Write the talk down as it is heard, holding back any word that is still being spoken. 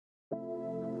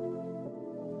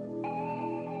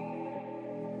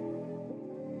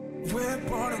We're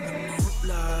born in the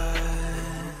moonlight.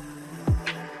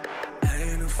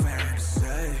 Ain't no fair to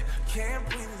say. Can't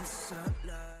breathe in the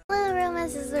sunlight. Hello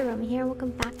Aromas, this is Aromie here.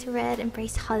 Welcome back to Red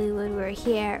Embrace Hollywood. We're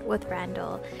here with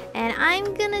Randal. And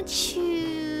I'm gonna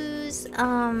choose,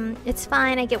 it's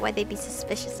fine, I get why they'd be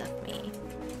suspicious of me.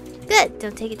 Good,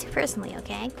 don't take it too personally,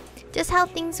 okay? Just how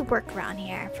things work around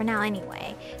here, for now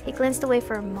anyway. He glanced away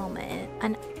for a moment,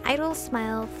 an idle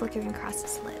smile flickering across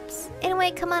his lips.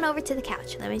 Anyway, come on over to the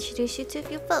couch. Let me introduce you to a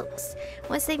few folks.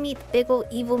 Once they meet the big ol'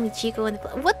 evil Michiko and the...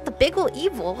 What? The big ol'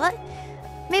 evil? What?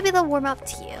 Maybe they'll warm up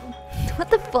to you. What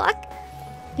the fuck?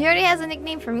 He already has a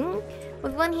nickname for me?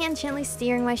 With one hand gently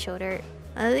steering my shoulder.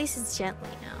 At least it's gently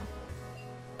now.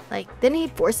 Like, didn't he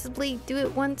forcibly do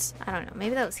it once? I don't know,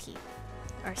 maybe that was Heath.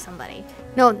 Or somebody.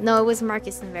 No, it was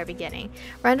Marcus in the very beginning.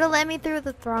 Randal led me through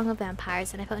the throng of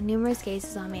vampires, and I felt numerous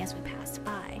gazes on me as we passed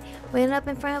by. We ended up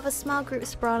in front of a small group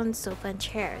sprawled on the sofa and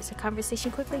chairs, a conversation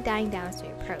quickly dying down as we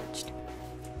approached.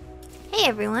 Hey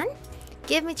everyone!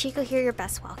 Give Michiko here your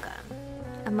best welcome.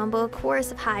 A mumbled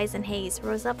chorus of highs and hays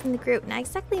rose up from the group, not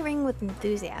exactly ringing with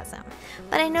enthusiasm.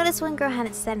 But I noticed one girl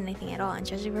hadn't said anything at all, and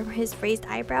judging from his raised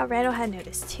eyebrow, Randal had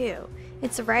noticed too.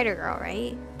 It's the writer girl,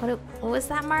 right? What was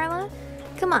that, Marla?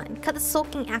 Come on, cut the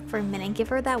sulking act for a minute and give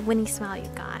her that winning smile you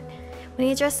got. When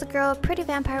he addressed the girl, a pretty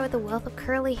vampire with a wealth of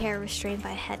curly hair restrained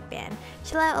by a headband,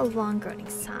 she let out a long groaning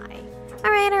sigh.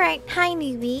 Alright, hi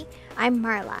newbie. I'm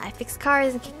Marla. I fix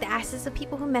cars and kick the asses of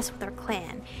people who mess with our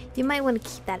clan. You might want to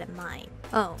keep that in mind.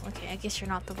 Oh, okay, I guess you're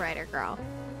not the writer girl.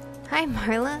 Hi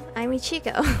Marla, I'm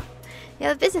Michiko. You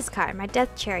have a business card. My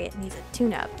death chariot needs a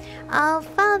tune-up. I'll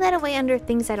file that away under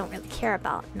things I don't really care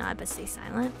about. Nod but stay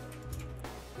silent.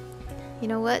 You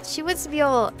know what? She wants to be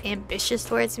all ambitious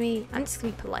towards me. I'm just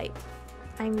gonna be polite.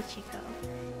 I'm Michiko.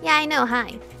 Yeah, I know,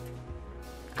 hi.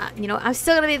 You know, I'm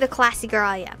still gonna be the classy girl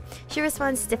I am. She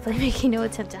responds stiffly, making no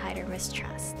attempt to hide her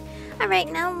mistrust.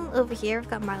 Alright, now over here, I've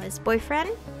got Marla's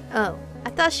boyfriend. Oh, I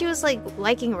thought she was like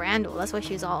liking Randal. That's why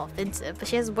she was all offensive. But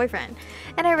she has a boyfriend.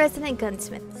 And our resident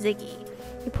gunsmith, Ziggy.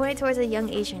 He pointed towards a young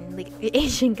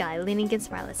Asian guy leaning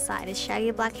against Marla's side, his shaggy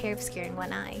black hair obscuring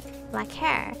one eye. Black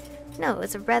hair? No, it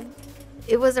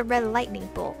was a red lightning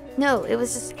bolt. No, it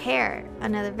was just hair.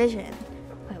 Another vision.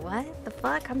 Wait, what? The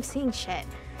fuck? I'm seeing shit.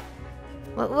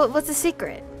 What's the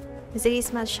secret? Ziggy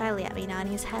smiled shyly at me,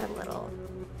 nodding his head a little.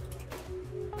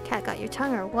 Cat got your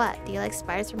tongue or what? Do you like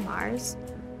spiders from Mars?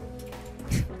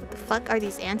 What the fuck are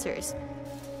these answers?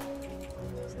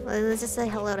 Let's just say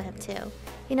hello to him too.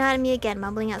 He nodded at me again,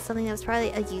 mumbling out something that was probably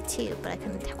a you too, but I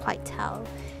couldn't quite tell.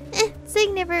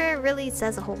 Zig never really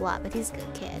says a whole lot, but he's a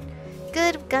good kid.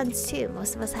 Good with guns too.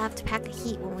 Most of us have to pack a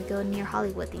heat when we go near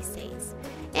Hollywood these days.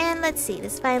 And let's see,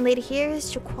 this fine lady here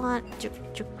is Jaquana?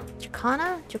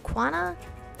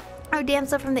 Our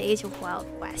damsel from the age of Wild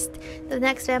West. The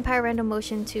next vampire Randal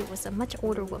motioned to was a much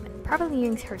older woman, probably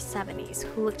in her 70s,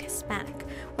 who looked Hispanic,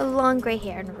 with long gray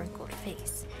hair and a wrinkled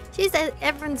face. She's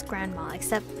everyone's grandma,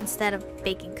 except instead of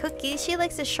baking cookies, she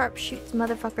likes to sharpshoot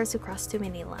motherfuckers who cross too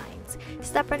many lines.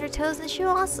 Step on her toes and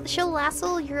she'll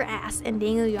lasso your ass and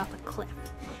dangle you off a cliff.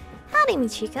 Howdy,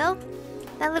 Michiko.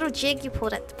 That little jig you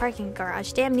pulled at the parking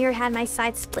garage damn near had my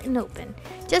sides splitting open.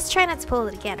 Just try not to pull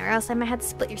it again, or else I might have to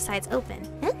split your sides open.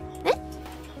 Huh?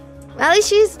 Well, at least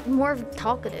she's more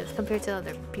talkative compared to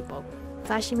other people.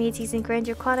 Flashing me a teasing grin,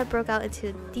 Jaquana broke out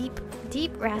into deep,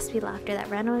 raspy laughter that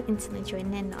Randal instantly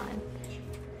joined in on.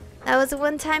 That was a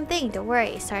one-time thing, don't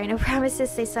worry. Sorry, no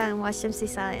promises, stay silent, watch them stay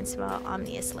silent and smile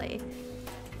ominously.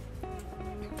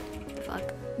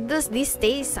 Fuck. These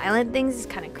stay silent things is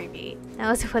kind of creepy. That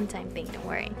was a one-time thing, don't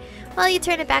worry. Well, you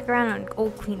turn it back around on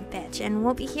old Queen Bitch, and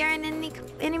won't be hearing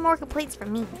any more complaints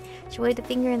from me. She waved a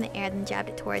finger in the air, then jabbed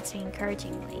it towards me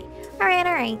encouragingly.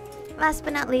 Alright. Last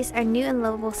but not least, our new and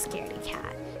lovable scaredy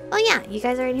cat. Oh yeah, you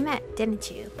guys already met,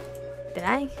 didn't you? Did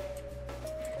I?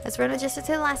 As Randal gestured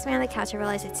to the last man on the couch, I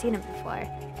realized I'd seen him before.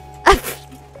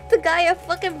 The guy I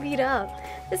fucking beat up.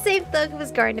 The same thug who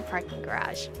was guarding the parking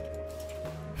garage.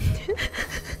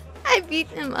 I beat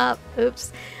him up.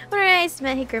 Oops. When our eyes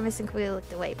met, he grimaced and quickly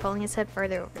looked away, pulling his hood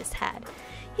further over his head.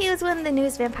 He was one of the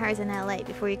newest vampires in LA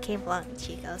before he came along with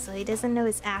Chico, so he doesn't know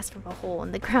his ass from a hole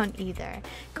in the ground either.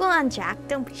 Go on, Jack.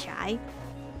 Don't be shy.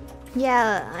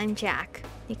 Yeah, I'm Jack.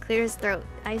 He cleared his throat,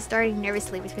 eyes darting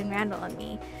nervously between Randal and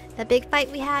me. That big fight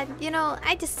we had, you know,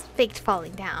 I just faked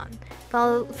falling down.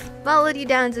 Followed you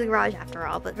down to the garage after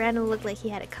all, but Randal looked like he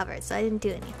had it covered, so I didn't do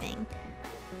anything.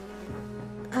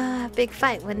 Big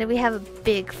fight. When did we have a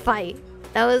big fight?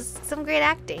 That was some great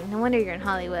acting. No wonder you're in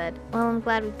Hollywood. Well, I'm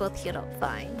glad we both healed up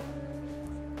fine.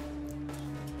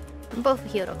 Both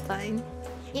healed up fine.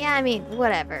 Yeah, I mean,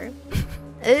 whatever.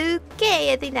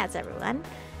 Okay, I think that's everyone.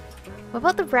 What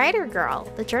about the writer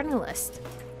girl, the journalist?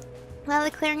 While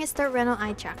clearing his throat, Randal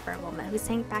eyed Jack for a moment, who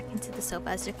sank back into the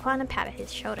sofa as Jaquana patted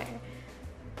his shoulder.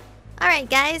 Alright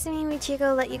guys, me and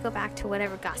Michiko let you go back to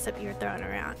whatever gossip you were throwing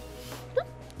around.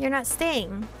 You're not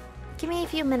staying. Give me a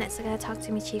few minutes, I gotta talk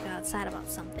to Michiko outside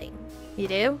about something. You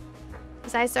do?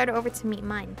 His eyes started over to meet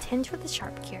mine, tinged with a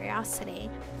sharp curiosity.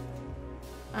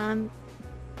 It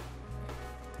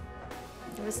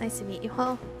was nice to meet you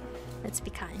all. Let's be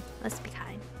kind. Let's be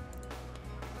kind.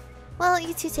 Well,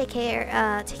 you two take care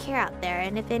out there,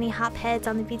 and if any hopheads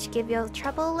on the beach give you all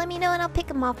trouble, let me know and I'll pick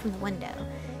them off from the window.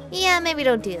 Yeah, maybe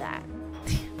don't do that.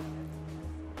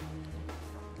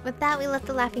 With that, we left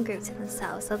the laughing group to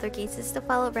themselves, so their gazes still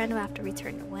followed Randal after we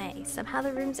turned away. Somehow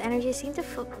the room's energy seemed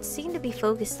to be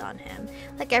focused on him,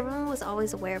 like everyone was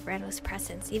always aware of Randal's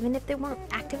presence, even if they weren't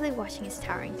actively watching his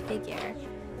towering figure.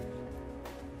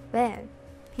 Man,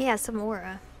 he has some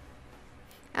aura.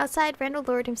 Outside, Randal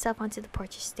lowered himself onto the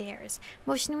porch's stairs,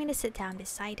 motioning me to sit down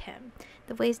beside him.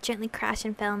 The waves gently crashed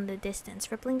and fell in the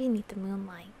distance, rippling beneath the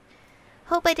moonlight.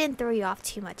 Hope I didn't throw you off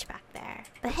too much back there.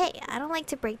 But hey, I don't like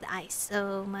to break the ice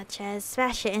so much as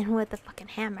smash it in with a fucking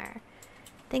hammer.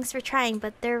 Thanks for trying,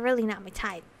 but they're really not my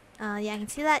type. Yeah, I can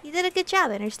see that. You did a good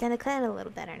job. I understand the clan a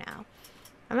little better now.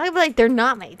 I'm not gonna be like, they're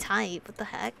not my type. What the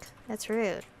heck? That's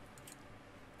rude.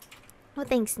 Well,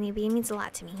 thanks, newbie. It means a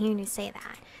lot to me hearing you say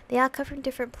that. They all come from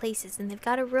different places, and they've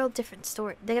got a real different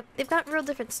story. They've got real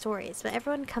different stories, but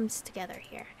everyone comes together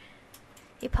here.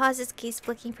 He paused, his gaze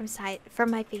flicking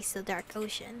from my face to the dark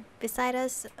ocean. Behind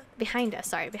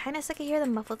us, I could hear the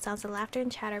muffled sounds of laughter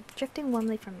and chatter drifting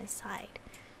warmly from his side.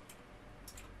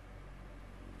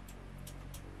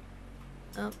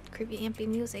 Oh, creepy ampy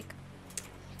music.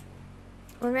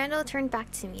 When Randal turned back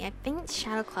to me, a faint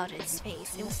shadow clouded his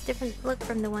face. It was a different look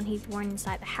from the one he'd worn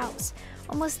inside the house,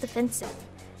 almost defensive.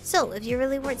 So, if you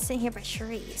really weren't sitting here by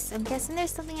Cherise, I'm guessing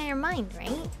there's something on your mind,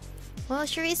 right? Well,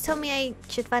 Cherise told me I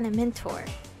should find a mentor.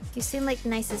 You seem like the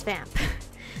nicest vamp.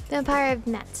 The vampire I've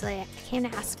met, so I came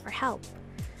to ask for help.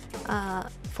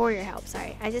 For your help,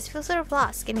 sorry. I just feel sort of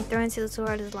lost. Getting thrown into this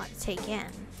world is a lot to take in.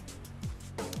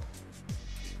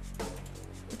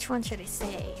 Which one should I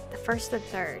say? The first or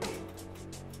third?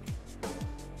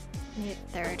 Maybe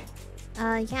the third.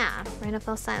 Yeah. Randal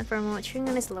fell silent for a moment, chewing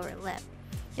on his lower lip.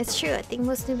 It's true, I think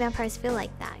most new vampires feel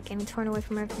like that, getting torn away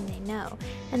from everything they know.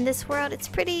 In this world, it's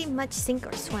pretty much sink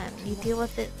or swim. You deal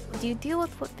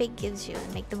with what fate gives you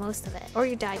and make the most of it, or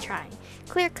you die trying.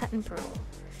 Clear cut and brutal.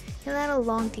 He let out a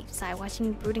long deep sigh,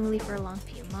 watching me broodingly for a long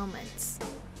few moments.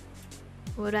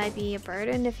 Would I be a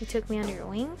burden if you took me under your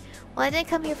wing? Well, I didn't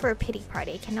come here for a pity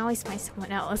party. I can always find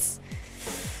someone else.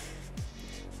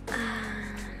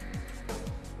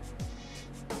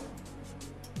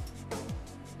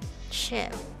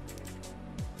 Shit.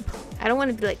 I don't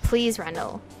want to be like, please,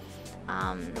 Randal.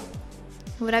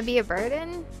 Would I be a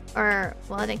burden? Or,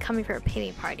 well, I didn't come here for a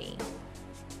pity party.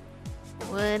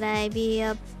 Would I be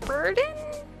a burden?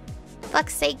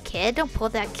 Fuck's sake, kid. Don't pull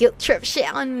that guilt trip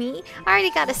shit on me. I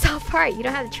already got a soft part. You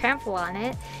don't have to trample on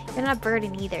it. You're not a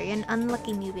burden either. You're an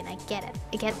unlucky newbie, and I get it.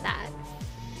 I get that.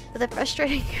 With a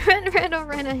frustrating grin, Randal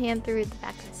ran a hand through the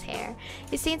back of his hair.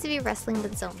 He seemed to be wrestling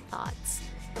with his own thoughts.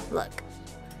 Look.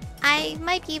 I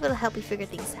might be able to help you figure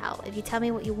things out if you tell me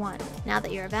what you want, now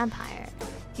that you're a vampire.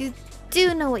 You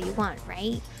do know what you want,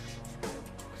 right?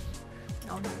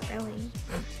 No, not really.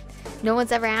 No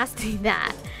one's ever asked me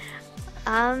that.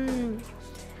 I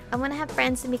want to have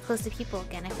friends and be close to people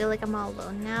again. I feel like I'm all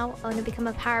alone now. I want to become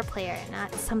a power player and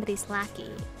not somebody's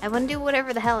lackey. I want to do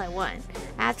whatever the hell I want.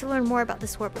 I have to learn more about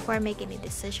this world before I make any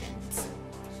decisions.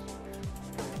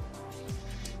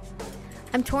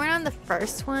 I'm torn on the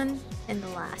first one and the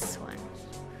last one.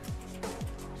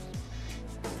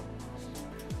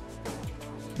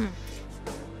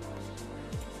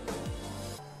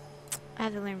 I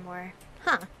have to learn more.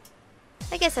 Huh.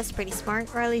 I guess that's pretty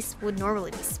smart, or at least would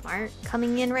normally be smart.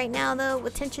 Coming in right now, though,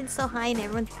 with tension so high and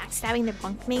everyone's backstabbing their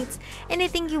bunkmates,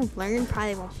 anything you learn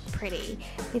probably won't be pretty.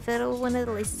 He fiddled one of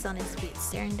the laces on his boot,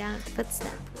 staring down at the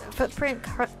footprint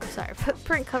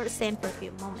covered sand for a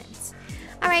few moments.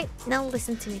 Alright, now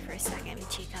listen to me for a second,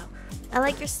 Michiko. I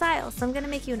like your style, so I'm gonna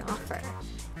make you an offer.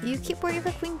 You keep worrying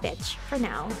the queen bitch, for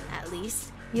now, at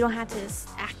least. You don't have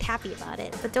to act happy about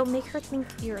it, but don't make her think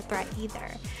you're a threat either.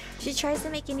 If she tries to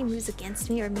make any moves against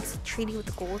me or makes a treaty with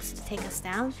the ghouls to take us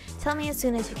down, tell me as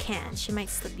soon as you can. She might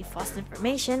slip you false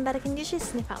information, but I can usually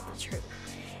sniff out the truth.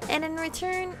 And in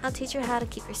return, I'll teach you how to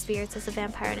keep your spirits as a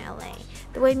vampire in LA,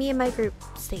 the way me and my group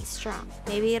stay strong.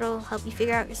 Maybe it'll help you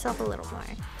figure out yourself a little more.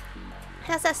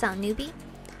 How's that sound, newbie?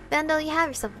 Randal, you have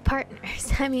yourself a partner.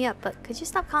 Sign me up, but could you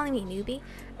stop calling me newbie?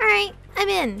 Alright, I'm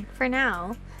in, for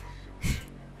now.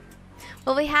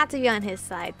 Well, we had to be on his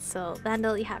side, so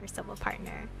Randal, you have yourself a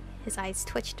partner. His eyes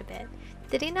twitched a bit.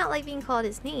 Did he not like being called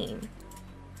his name?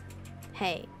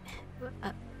 Hey.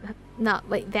 No,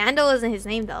 wait, Vandal isn't his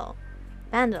name though.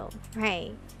 Vandal,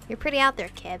 right. You're pretty out there,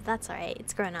 kid. That's alright.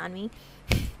 It's growing on me.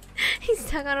 He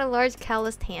stuck out a large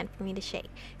calloused hand for me to shake,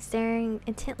 staring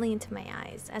intently into my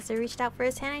eyes. As I reached out for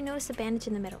his hand, I noticed a bandage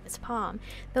in the middle of his palm,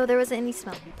 though there wasn't any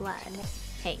smell of blood.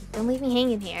 Hey, don't leave me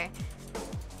hanging here.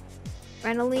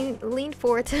 Randal leaned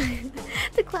forward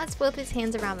to clasp both his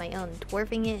hands around my own,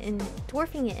 dwarfing it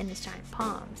in his giant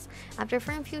palms. After a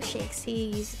firm few shakes,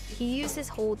 he used his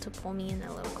hold to pull me in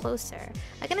a little closer.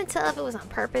 I couldn't tell if it was on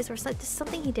purpose or just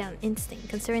something he did on instinct,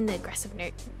 considering the aggressive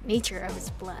nature of his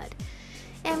blood.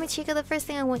 And Michiko, the first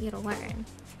thing I want you to learn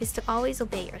is to always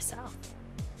obey yourself.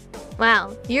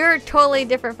 Wow, you're totally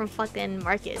different from fucking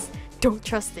Marcus. Don't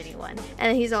trust anyone.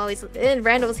 And he's always, and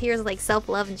Randall's here is like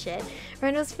self-love and shit.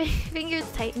 Randall's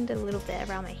fingers tightened a little bit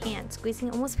around my hand, squeezing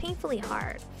almost painfully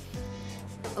hard.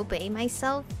 Obey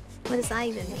myself? What does that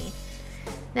even mean?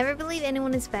 Never believe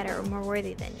anyone is better or more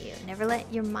worthy than you. Never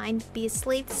let your mind be a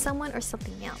slave to someone or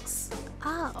something else.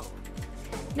 Oh.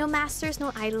 No masters,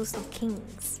 no idols, no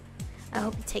kings. I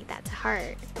hope you take that to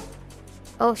heart.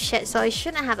 Oh shit, so I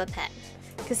shouldn't have a pet.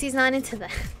 Because he's not into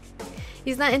that.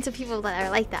 He's not into people that are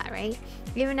like that, right?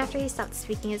 Even after he stopped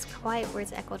speaking, his quiet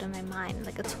words echoed in my mind,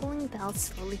 like a tolling bell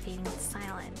slowly fading into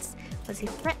silence. Was he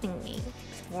threatening me?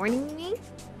 Warning me?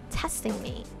 Testing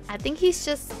me? I think he's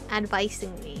just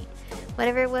advising me.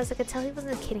 Whatever it was, I could tell he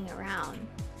wasn't kidding around.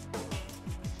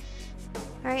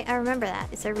 Alright, I remember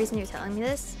that. Is there a reason you're telling me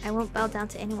this? I won't bow down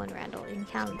to anyone, Randal. You can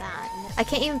count on that. I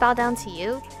can't even bow down to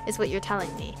you, is what you're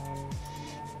telling me.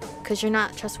 Because you're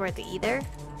not trustworthy either?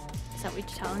 Is that what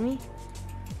you're telling me?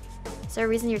 Is there a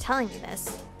reason you're telling me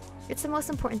this? It's the most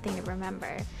important thing to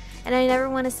remember. And I never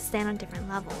want us to stand on different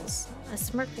levels. A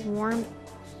smirk warmed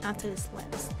onto his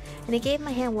lips. And he gave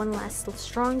my hand one last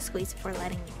strong squeeze before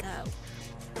letting me go.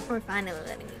 Or finally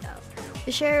letting me go.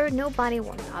 We share no body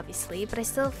warmth, obviously, but I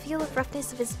still feel the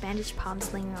roughness of his bandaged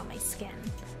palms lingering on my skin.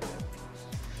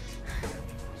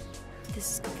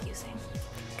 This is confusing.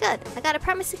 Good. I got a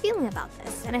promising feeling about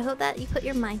this, and I hope that you put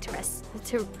your mind to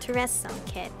rest some,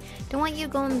 kid. Don't want you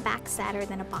going back sadder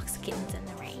than a box of kittens in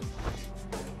the rain.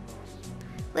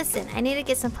 Listen, I need to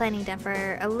get some planning done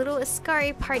for a little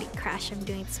Ascari party crash I'm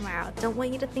doing tomorrow. Don't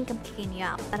want you to think I'm kicking you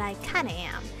out, but I kinda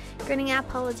am. Grinning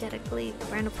apologetically,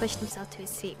 Randal pushed himself to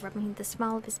his feet, rubbing the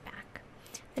small of his back.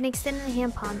 Then he extended a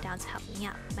hand palm down to help me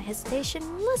up. My hesitation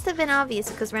must have been obvious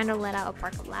because Randal let out a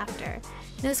bark of laughter.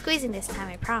 No squeezing this time,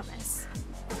 I promise.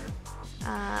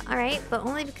 Alright, but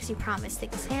only because you promised.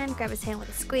 Take his hand, grab his hand with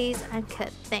a squeeze. I'm good,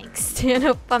 thanks. Stand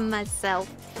up on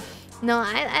myself. No,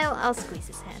 I'll squeeze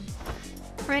his hand.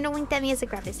 Randal winked at me as I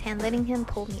grabbed his hand, letting him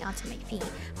pull me onto my feet.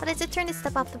 But as I turned to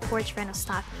step off the porch, Randal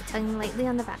stopped me, tugging lightly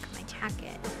on the back of my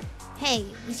jacket. Hey,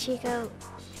 Michiko,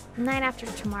 night after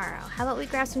tomorrow, how about we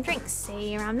grab some drinks,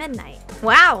 say around midnight?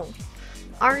 Wow!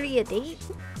 Already a date?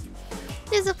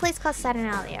 There's a place called Saturn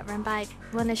Alley run by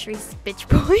one of Shree's bitch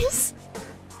boys.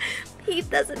 He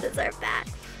doesn't deserve that.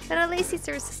 But at least he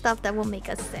serves the stuff that will make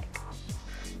us sick.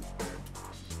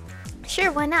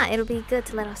 Sure, why not? It'll be good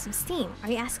to let off some steam. Are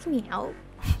you asking me out?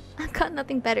 I've got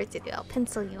nothing better to do. I'll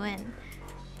pencil you in.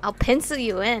 I'll pencil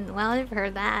you in? Well, I've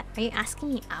heard that. Are you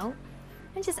asking me out?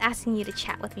 I'm just asking you to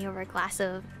chat with me over a glass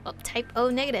of type O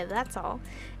negative, that's all.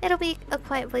 It'll be a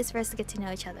quiet place for us to get to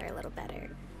know each other a little better.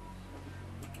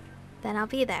 Then I'll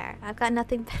be there. I've got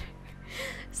nothing better.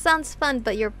 Sounds fun,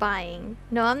 but you're buying.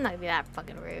 No, I'm not gonna be that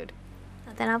fucking rude.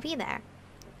 Then I'll be there.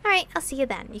 Alright, I'll see you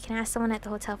then. You can ask someone at the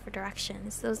hotel for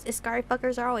directions. Those Ascari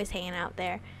fuckers are always hanging out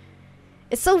there.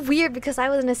 It's so weird because I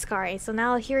was an Ascari, so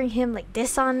now hearing him like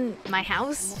diss on my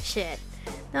house? Shit.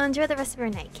 Now enjoy the rest of your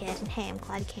night, kid. And hey, I'm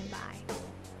glad you came by.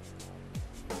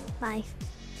 Bye.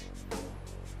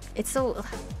 It's so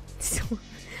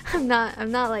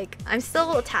I'm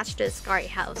still attached to the Ascari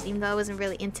house, even though I wasn't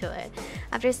really into it.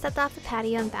 After I stepped off the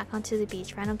patio and back onto the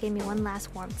beach, Randal gave me one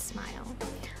last warm smile.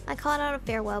 I called out a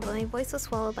farewell, but my voice was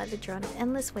swallowed by the drone of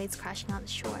endless waves crashing on the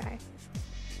shore.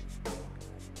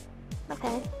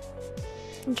 Okay.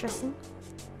 Interesting.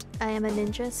 I am a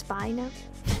ninja spy now.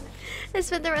 I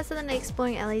spent the rest of the night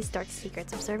exploring LA's dark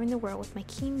secrets, observing the world with my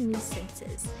keen new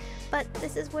senses. But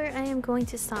this is where I am going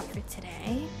to stop for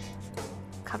today.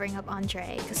 Covering up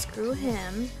Andre, because screw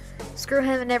him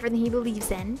and everything he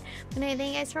believes in. But anyway,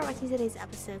 thank you guys for watching today's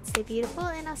episode. Stay beautiful,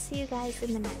 and I'll see you guys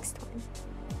in the next one.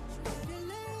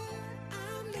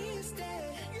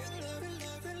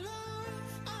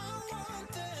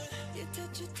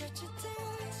 Touch it,